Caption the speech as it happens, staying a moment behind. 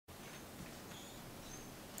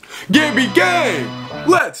Gibby gang,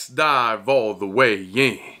 let's dive all the way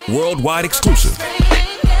in. Worldwide exclusive.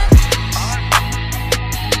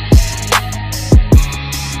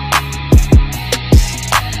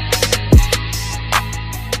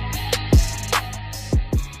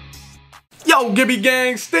 Yo, Gibby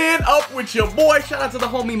gang, stand up with your boy. Shout out to the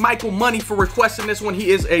homie Michael Money for requesting this one. He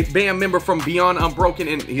is a band member from Beyond Unbroken,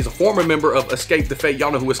 and he's a former member of Escape the Fate.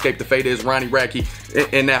 Y'all know who Escape the Fate is. Ronnie Radke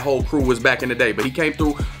and that whole crew was back in the day. But he came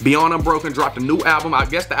through Beyond Unbroken, dropped a new album. I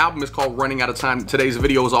guess the album is called Running Out of Time. Today's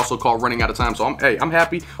video is also called Running Out of Time. So I'm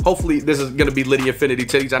happy. Hopefully this is gonna be Liddy Infinity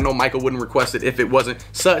Titties. I know Michael wouldn't request it if it wasn't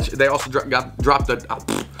such. They also dropped a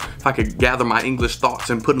if I could gather my English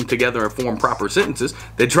thoughts and put them together and form proper sentences,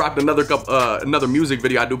 they dropped another music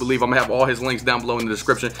video. I do believe I'm gonna have all his links down below in the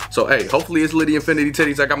description. So hey, hopefully it's Liddy Infinity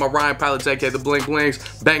Titties. I got my Ryan Pilots, aka the Bling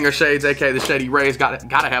Blings, Banger Shades, aka the Shady Rays.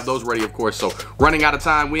 Gotta have those ready, of course. So running out of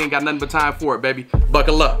time. We ain't got nothing but time for it, baby.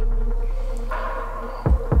 Buckle up.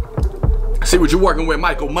 See what you're working with,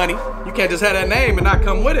 Michael Money. You can't just have that name and not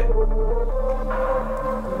come with it.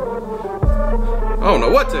 I don't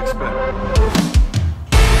know what to expect.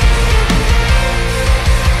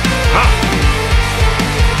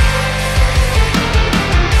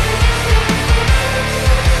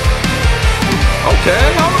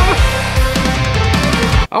 Okay,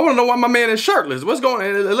 I wanna know why my man is shirtless. What's going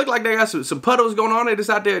on? It looked like they got some puddles going on. They just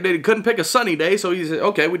out there, they couldn't pick a sunny day, so he said,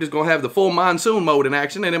 okay, we just gonna have the full monsoon mode in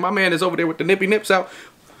action, and then my man is over there with the nippy nips out.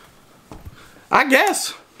 I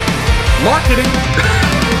guess. Marketing.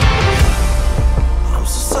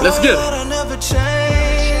 Let's get it. I never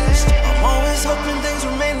changed. I'm always hoping things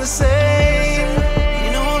remain the same.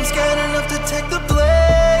 You know I'm scared enough to take the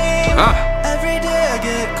blame. Every day I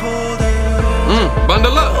get colder.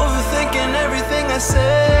 Bundle up. Overthinking everything I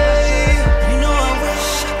say. You know I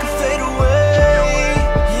wish I could fade away.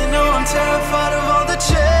 You know I'm terrified of all the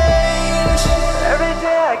change. Every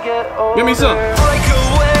day I get older. Give me some. Break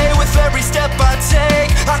away with every step I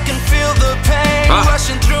take. I can feel the pain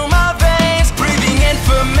rushing through my veins. Breathing in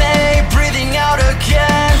for me, breathing out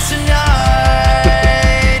again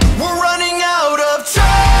tonight. We're running out of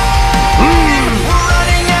time. We're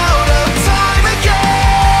running out of time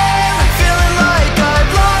again. Feeling like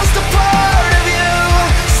I've lost a part of you.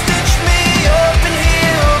 Stitch me up and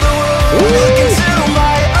heal the wound. Look into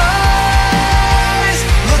my eyes.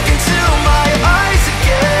 Look into my eyes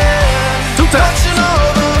again. Touching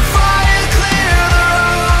all the fire, clear the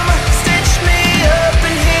room. Stitch me up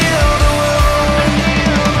and heal the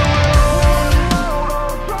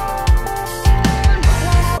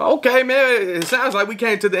wound. Okay, man, it sounds like we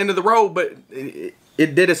came to the end of the road, but it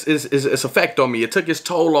did its effect on me. It took its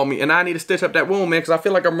toll on me, and I need to stitch up that wound, man, because I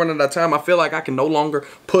feel like I'm running out of time. I feel like I can no longer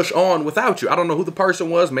push on without you. I don't know who the person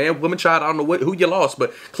was, man, woman, child, I don't know who you lost,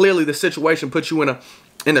 but clearly the situation puts you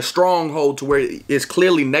in a stronghold to where it's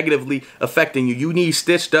clearly negatively affecting you. You need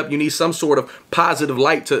stitched up. You need some sort of positive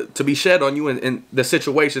light to be shed on you in the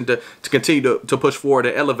situation to continue to push forward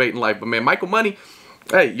and elevate in life. But man, Michael Money,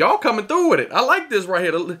 hey, y'all coming through with it. I like this right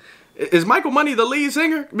here. Is Michael Money the lead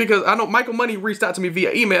singer? Because I know Michael Money reached out to me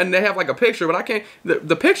via email and they have like a picture, but I can't,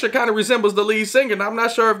 the picture kind of resembles the lead singer, and I'm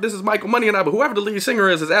not sure if this is Michael Money or not, but whoever the lead singer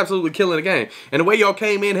is absolutely killing the game. And the way y'all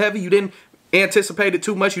came in heavy, you didn't anticipate it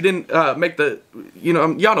too much. You didn't make the, you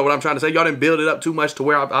know, y'all know what I'm trying to say. Y'all didn't build it up too much to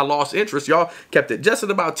where I lost interest. Y'all kept it just at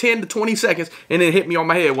about 10 to 20 seconds and then hit me on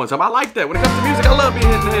my head one time. I like that. When it comes to music, I love being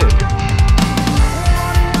hit in the head.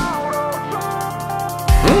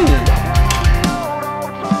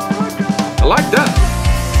 I like that.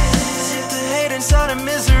 Sit the hate inside of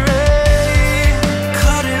misery.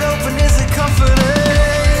 Cut it open, is it comforting?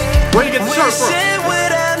 Where you get the shirt from? Wish it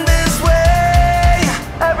would end this way.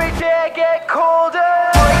 Every day I get colder.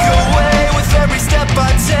 Break away with every step I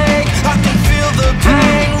take. I can feel the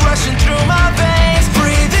pain rushing through my veins.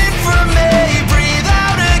 Breathe in for me, breathe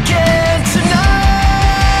out again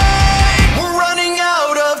tonight. We're running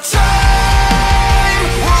out of time.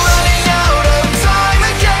 We're running out of time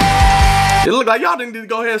again. It looked like y'all didn't need to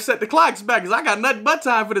go ahead and set the clocks back, because I got nothing but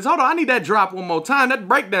time for this. Hold on, I need that drop one more time. That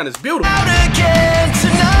breakdown is beautiful. Out again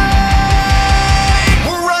tonight.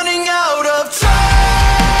 We're running out of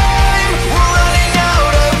time. We're running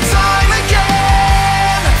out of time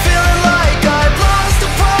again. Feeling like I've lost a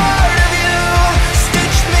part of you.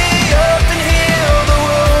 Stitch me up and heal the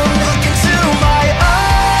wound. Look into my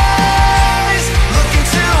eyes. Look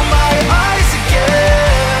into my eyes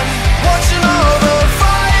again. Watching all the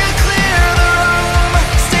fire clear the room.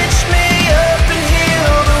 Stitch me up and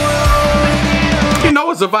heal the wound. You know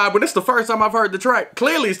it's a vibe when it's the first time I've heard the track.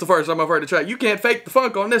 Clearly it's the first time I've heard the track. You can't fake the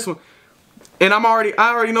funk on this one. and I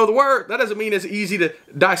already know the word, that doesn't mean it's easy to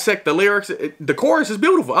dissect the lyrics. The chorus is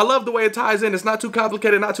beautiful. I love the way it ties in. It's not too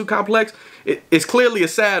complicated, not too complex. It's clearly a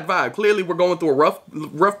sad vibe. Clearly we're going through a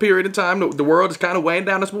rough period of time. The world is kind of weighing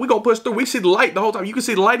down us, but we're going to push through. We see the light the whole time. You can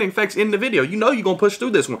see the lightning effects in the video. You know you're going to push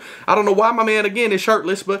through this one. I don't know why my man, again, is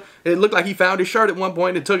shirtless, but it looked like he found his shirt at one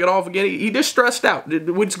point and took it off again. He just stressed out.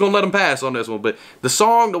 We're just going to let him pass on this one. But the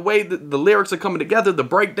song, the way the lyrics are coming together, the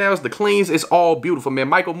breakdowns, the cleans, it's all beautiful, man.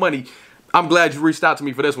 Michael Money, I'm glad you reaced out to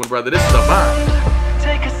me for this one, brother. This is a vibe.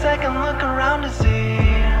 Take a second look around to see.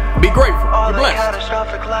 Be grateful. All You're the blessed.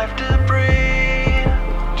 catastrophic life debris.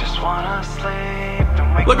 Just wanna sleep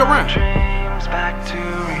and wake Look my around. dreams back to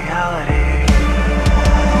reality.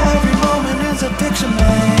 Every moment is a picture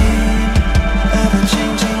made, ever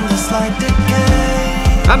changing the slight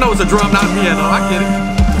decay. I know it's a drum, not a piano. I get it.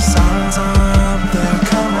 The sun's up, they're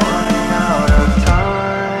coming out of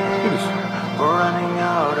time. We're running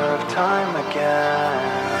out of time again.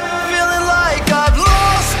 Feeling like I've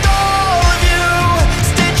lost all of you.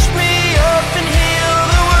 Stitch me up and heal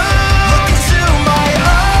the wound. Look into my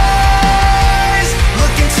eyes.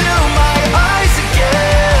 Look into my eyes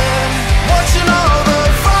again. Watching all the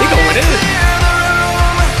fire going in. clear the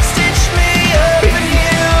room. Stitch me up and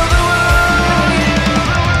heal the wound.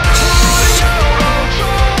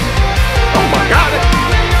 Oh my God.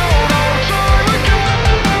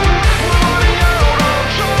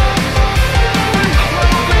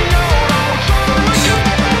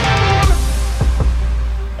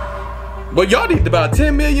 But y'all need about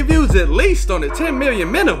 10 million views at least on it. 10 million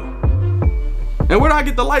minimum. And where do I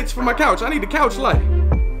get the lights for my couch? I need the couch light.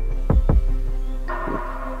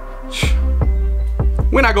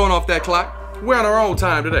 We're not going off that clock. We're on our own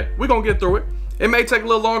time today. We're going to get through it. It may take a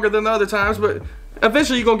little longer than the other times, but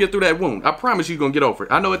eventually you're going to get through that wound. I promise you're going to get over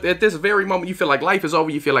it. I know at this very moment you feel like life is over.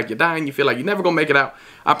 You feel like you're dying. You feel like you're never going to make it out.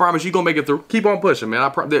 I promise you're going to make it through. Keep on pushing,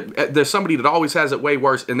 man. There's somebody that always has it way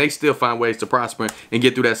worse, and they still find ways to prosper and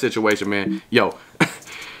get through that situation, man. Yo.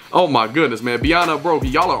 Oh my goodness, man. Beyond Unbroken,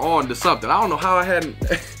 y'all are on to something. I don't know how I hadn't...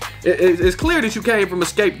 It's clear that you came from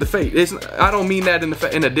Escape the Fate. I don't mean that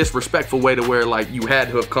in a disrespectful way to where like you had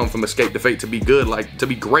to have come from Escape the Fate to be good, like to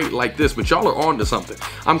be great like this. But y'all are on to something.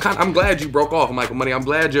 I'm glad you broke off, Michael Money. I'm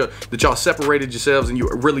glad that y'all separated yourselves and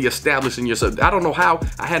you're really establishing yourself. I don't know how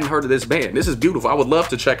I hadn't heard of this band. This is beautiful. I would love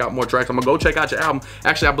to check out more tracks. I'm gonna go check out your album.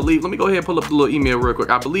 Actually, I believe. Let me go ahead and pull up the little email real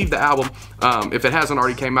quick. I believe the album, if it hasn't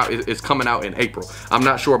already came out, it's coming out in April. I'm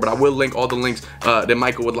not sure, but I will link all the links that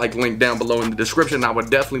Michael would like linked down below in the description. I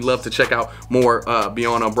would definitely love to check out more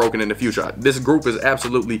Beyond Unbroken in the future. This group is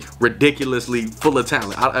absolutely ridiculously full of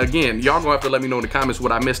talent. Again, y'all gonna have to let me know in the comments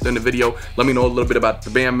what I missed in the video. Let me know a little bit about the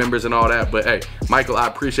band members and all that. But hey, Michael, I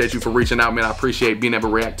appreciate you for reaching out, man. I appreciate being able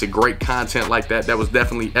to react to great content like that. That was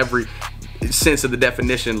definitely every sense of the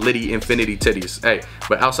definition, Liddy Infinity Titties. Hey,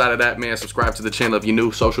 but outside of that, man, subscribe to the channel if you're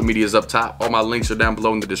new. Social media is up top. All my links are down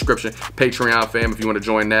below in the description. Patreon fam, if you want to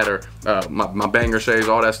join that, or my banger shades,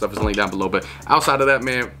 all that stuff is linked down below. But outside of that,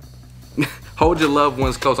 man, hold your loved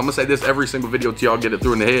ones close. I'm gonna say this every single video till y'all get it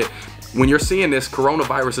through in the head. When you're seeing this,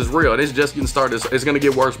 coronavirus is real. It's just getting started. It's gonna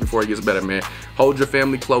get worse before it gets better, man. Hold your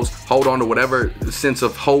family close. Hold on to whatever sense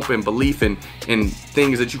of hope and belief and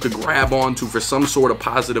things that you could grab onto for some sort of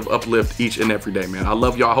positive uplift each and every day, man. I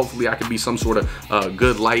love y'all. Hopefully I can be some sort of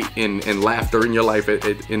good light and laughter in your life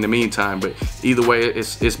in the meantime. But either way,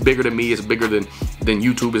 it's bigger than me. It's bigger than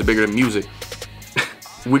YouTube. It's bigger than music.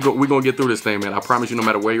 We're gonna get through this thing, man. I promise you, no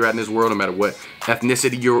matter where you're at in this world, no matter what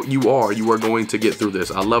ethnicity you are going to get through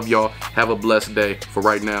this. I love y'all. Have a blessed day. For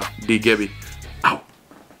right now, dgibby out.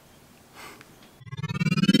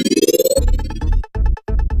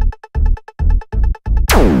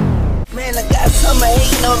 Man, I got summer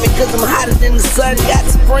hating on me cause I'm hotter than the sun. Got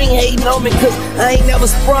spring hating on me cause I ain't never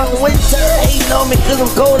sprung. Winter hating on me cause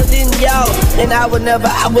I'm colder than y'all. And I would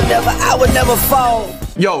never fall.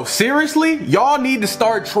 Yo, seriously? Y'all need to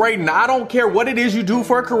start trading. I don't care what it is you do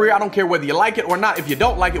for a career. I don't care whether you like it or not. If you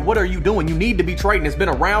don't like it, what are you doing? You need to be trading. It's been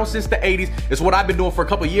around since the 80s. It's what I've been doing for a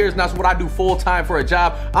couple of years now. It's what I do full time for a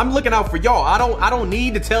job. I'm looking out for y'all. I don't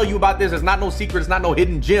need to tell you about this. It's not no secret. It's not no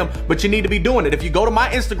hidden gem, but you need to be doing it. If you go to my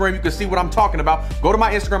Instagram, you can see what I'm talking about. Go to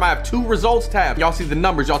my Instagram. I have 2 results tabs. Y'all see the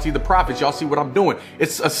numbers. Y'all see the profits. Y'all see what I'm doing.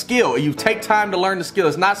 It's a skill. You take time to learn the skill.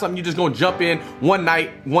 It's not something you just gonna jump in one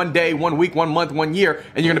night, one day, 1 week, 1 month, 1 year.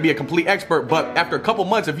 year and you're gonna be a complete expert. But after a couple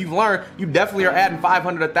months, if you've learned, you definitely are adding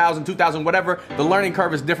 500, 1,000, 2,000, whatever. The learning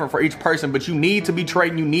curve is different for each person, but you need to be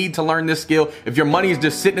trading. You need to learn this skill. If your money is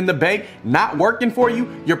just sitting in the bank, not working for you,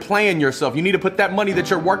 you're playing yourself. You need to put that money that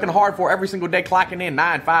you're working hard for every single day, clocking in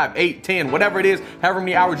 9, 5, 8, 10, whatever it is, however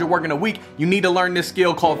many hours you're working a week, you need to learn this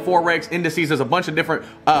skill called Forex, indices. There's a bunch of different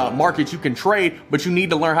markets you can trade, but you need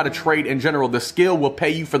to learn how to trade in general. The skill will pay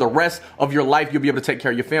you for the rest of your life. You'll be able to take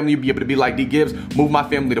care of your family. You'll be able to be like D Gibbs, move my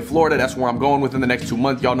family to Florida. That's where I'm going within the next 2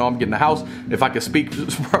 months. Y'all know I'm getting a house if I can speak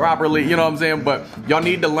properly, you know what I'm saying? But y'all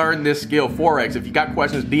need to learn this skill, Forex. If you got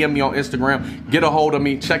questions, DM me on Instagram, get a hold of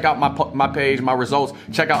me, check out my page, my results,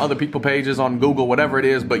 check out other people's pages on Google, whatever it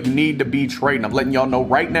is, but you need to be trading. I'm letting y'all know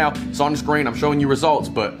right now. It's on the screen. I'm showing you results,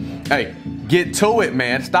 but hey, get to it,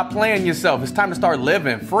 man. Stop playing yourself. It's time to start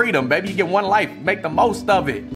living freedom, baby. You get one life. Make the most of it.